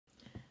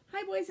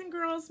Hi boys and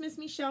girls, Miss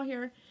Michelle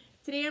here.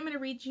 Today I'm going to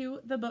read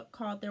you the book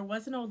called There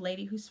Was an Old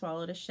Lady Who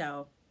Swallowed a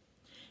Shell.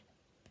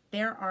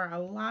 There are a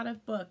lot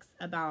of books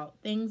about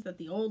things that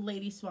the old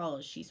lady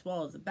swallows. She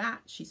swallows a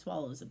bat, she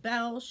swallows a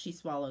bell, she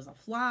swallows a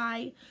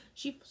fly,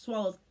 she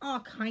swallows all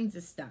kinds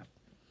of stuff.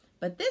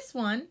 But this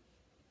one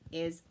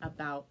is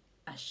about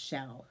a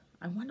shell.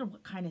 I wonder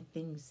what kind of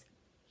things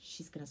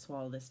she's going to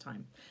swallow this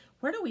time.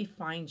 Where do we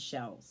find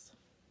shells?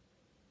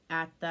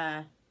 At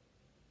the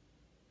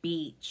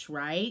beach,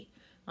 right?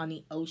 On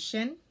the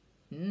ocean.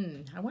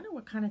 I wonder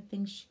what kind of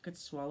things she could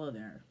swallow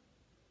there.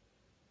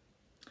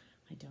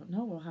 I don't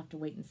know. We'll have to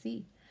wait and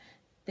see.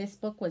 This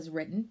book was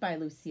written by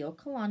Lucille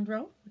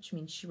Calandro, which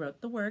means she wrote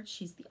the words.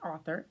 She's the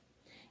author.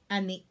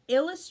 And the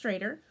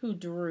illustrator who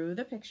drew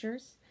the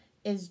pictures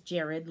is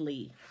Jared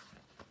Lee.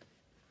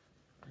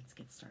 Let's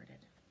get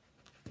started.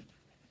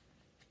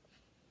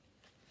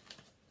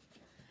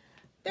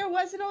 There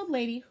was an old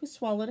lady who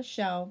swallowed a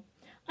shell.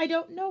 I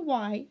don't know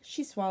why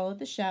she swallowed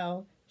the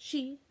shell.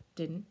 She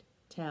didn't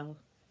tell.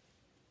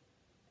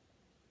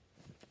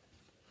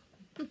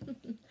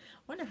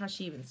 Wonder how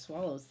she even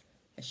swallows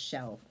a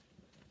shell.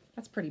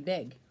 That's pretty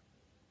big.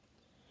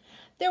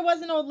 There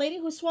was an old lady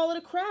who swallowed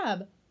a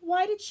crab.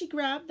 Why did she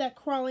grab that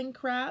crawling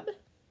crab?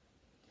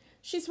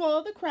 She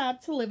swallowed the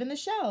crab to live in the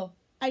shell.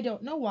 I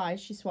don't know why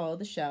she swallowed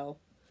the shell.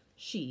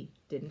 She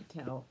didn't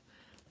tell.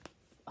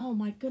 Oh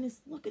my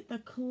goodness, look at the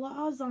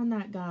claws on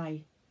that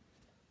guy.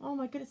 Oh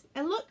my goodness.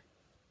 And look,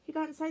 he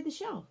got inside the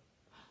shell.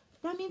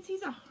 That means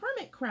he's a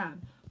hermit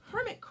crab.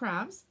 Hermit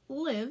crabs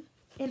live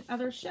in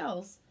other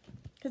shells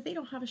because they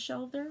don't have a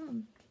shell of their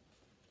own.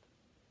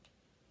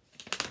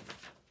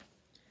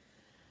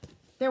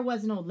 There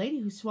was an old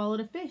lady who swallowed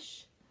a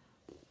fish.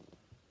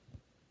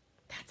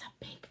 That's a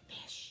big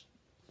fish.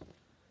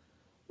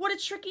 What a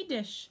tricky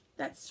dish,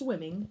 that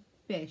swimming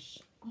fish.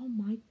 Oh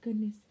my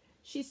goodness.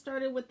 She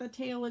started with the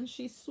tail and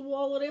she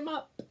swallowed him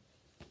up.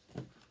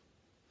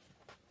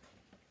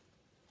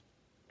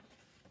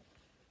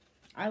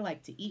 I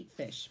like to eat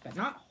fish, but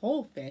not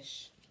whole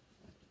fish.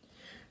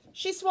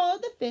 She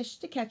swallowed the fish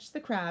to catch the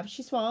crab.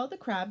 She swallowed the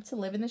crab to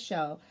live in the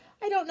shell.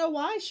 I don't know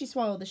why she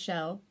swallowed the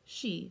shell.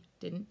 She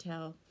didn't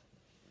tell.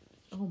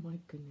 Oh my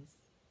goodness.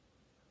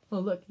 Oh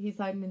look, he's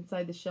hiding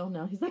inside the shell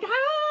now. He's like, ah,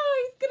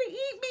 he's gonna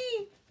eat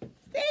me.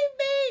 Save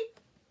me.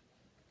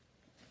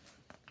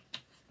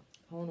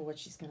 I wonder what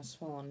she's gonna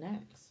swallow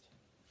next.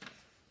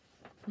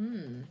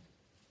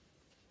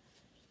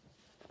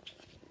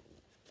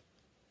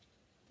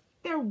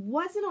 There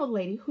was an old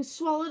lady who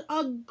swallowed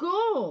a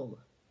gull.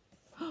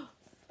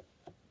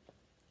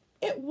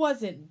 It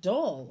wasn't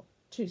dull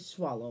to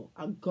swallow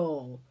a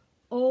gull.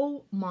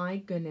 Oh my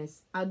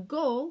goodness. A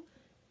gull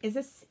is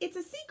it's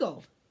a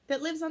seagull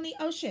that lives on the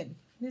ocean.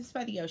 Lives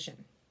by the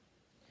ocean.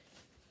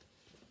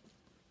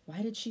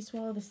 Why did she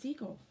swallow the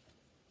seagull?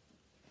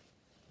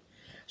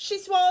 She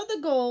swallowed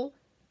the gull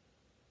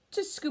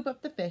to scoop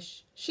up the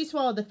fish. She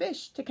swallowed the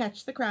fish to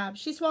catch the crab.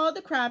 She swallowed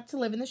the crab to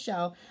live in the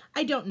shell.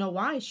 I don't know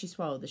why she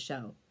swallowed the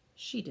shell.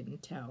 She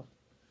didn't tell.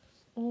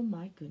 Oh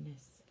my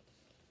goodness.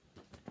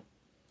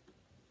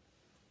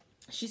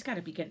 She's got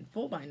to be getting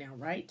full by now,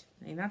 right?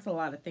 I mean, that's a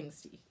lot of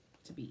things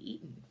to be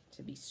eating,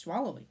 to be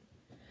swallowing.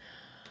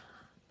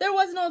 There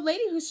was an old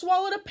lady who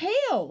swallowed a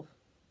pail.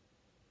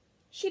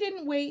 She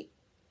didn't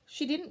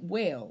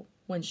wail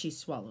when she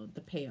swallowed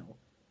the pail.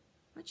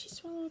 Why'd she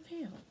swallow a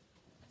pail?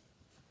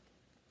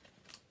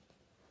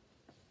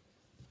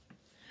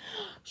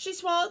 She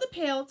swallowed the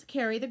pail to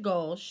carry the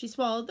gull. She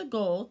swallowed the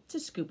gull to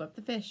scoop up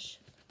the fish.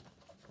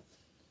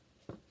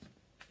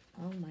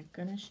 Oh my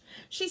goodness.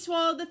 She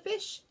swallowed the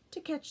fish to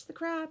catch the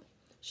crab.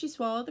 She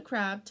swallowed the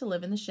crab to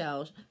live in the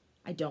shell.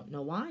 I don't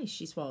know why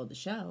she swallowed the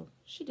shell.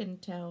 She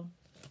didn't tell.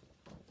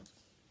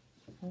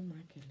 Oh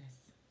my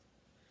goodness.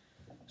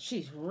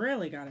 She's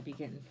really got to be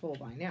getting full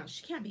by now.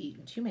 She can't be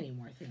eating too many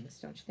more things,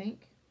 don't you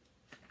think?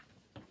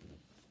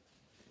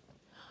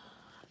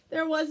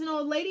 There was an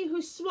old lady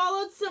who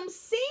swallowed some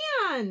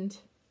sand.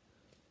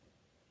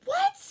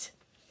 What?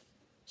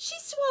 She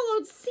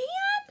swallowed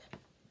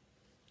sand?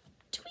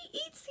 Do we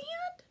eat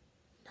sand?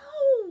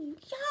 No.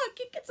 Yuck.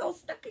 It gets all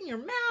stuck in your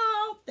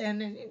mouth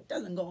and it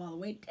doesn't go all the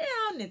way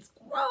down. It's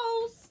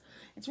gross.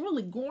 It's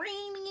really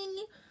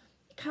grainy.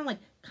 It kind of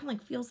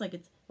like feels like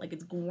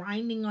it's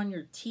grinding on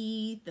your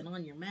teeth and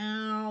on your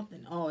mouth,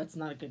 and oh, it's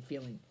not a good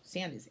feeling.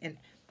 Sand is, and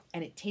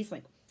it tastes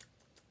like,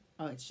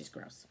 oh, it's just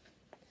gross.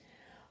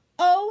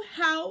 Oh,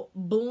 how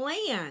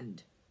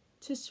bland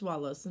to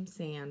swallow some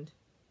sand.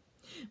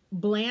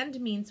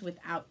 Bland means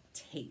without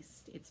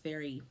taste. It's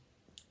very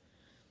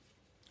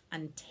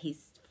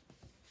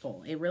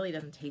untasteful. It really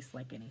doesn't taste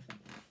like anything.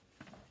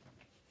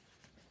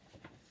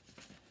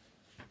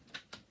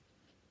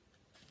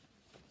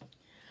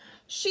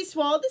 She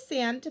swallowed the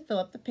sand to fill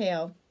up the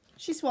pail.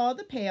 She swallowed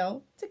the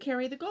pail to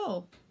carry the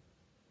gull.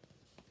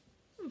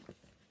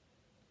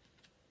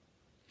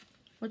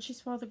 What'd she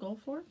swallow the gull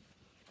for?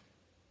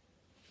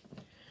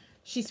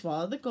 She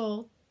swallowed the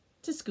gull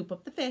to scoop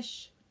up the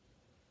fish.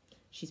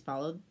 She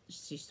swallowed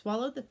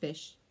the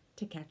fish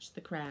to catch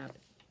the crab.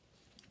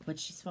 What'd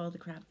she swallow the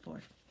crab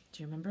for?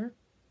 Do you remember?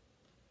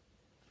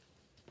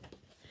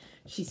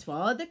 She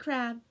swallowed the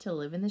crab to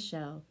live in the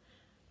shell.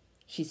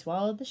 She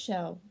swallowed the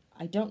shell.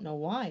 I don't know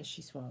why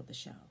she swallowed the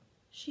shell.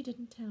 She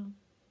didn't tell.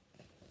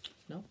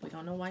 Nope, we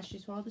don't know why she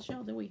swallowed the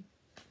shell, do we?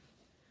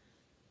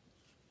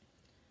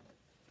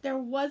 There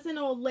was an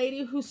old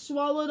lady who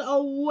swallowed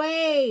a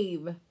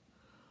wave.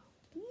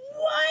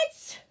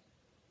 What?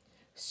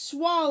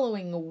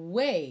 Swallowing a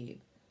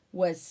wave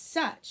was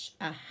such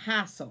a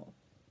hassle.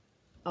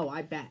 Oh,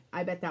 I bet.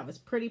 I bet that was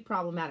pretty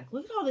problematic.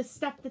 Look at all this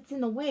stuff that's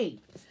in the wave.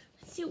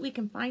 Let's see what we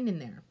can find in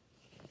there.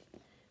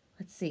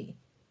 Let's see.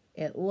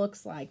 It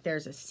looks like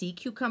there's a sea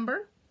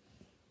cucumber.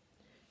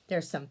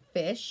 There's some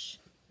fish,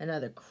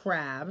 another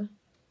crab,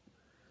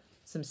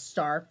 some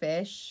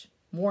starfish,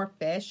 more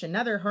fish,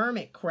 another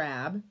hermit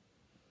crab.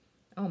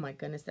 Oh my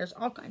goodness, there's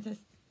all kinds of,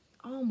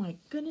 oh my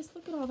goodness,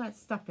 look at all that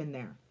stuff in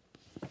there.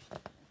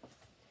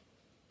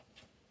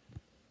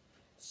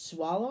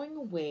 Swallowing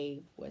a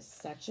wave was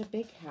such a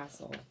big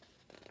hassle.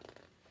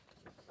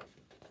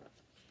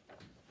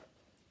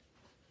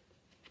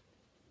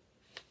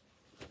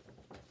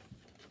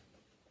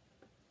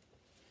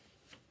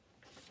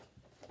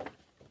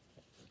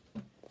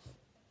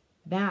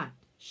 That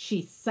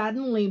she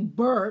suddenly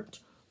burped.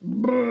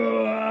 Look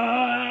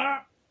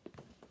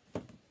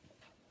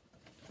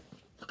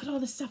at all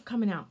the stuff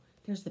coming out.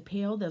 There's the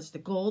pail, there's the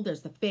gold,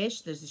 there's the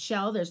fish, there's the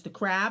shell, there's the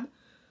crab.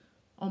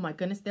 Oh my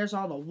goodness, there's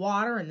all the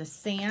water and the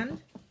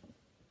sand.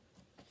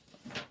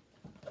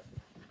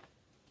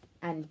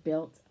 And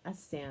built a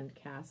sand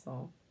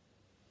castle.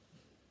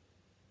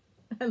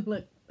 And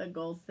look, the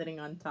gold sitting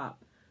on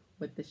top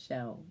with the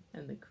shell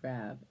and the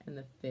crab and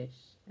the fish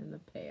and the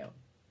pail.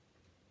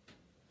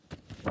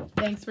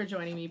 Thanks for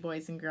joining me,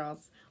 boys and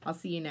girls. I'll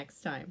see you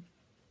next time.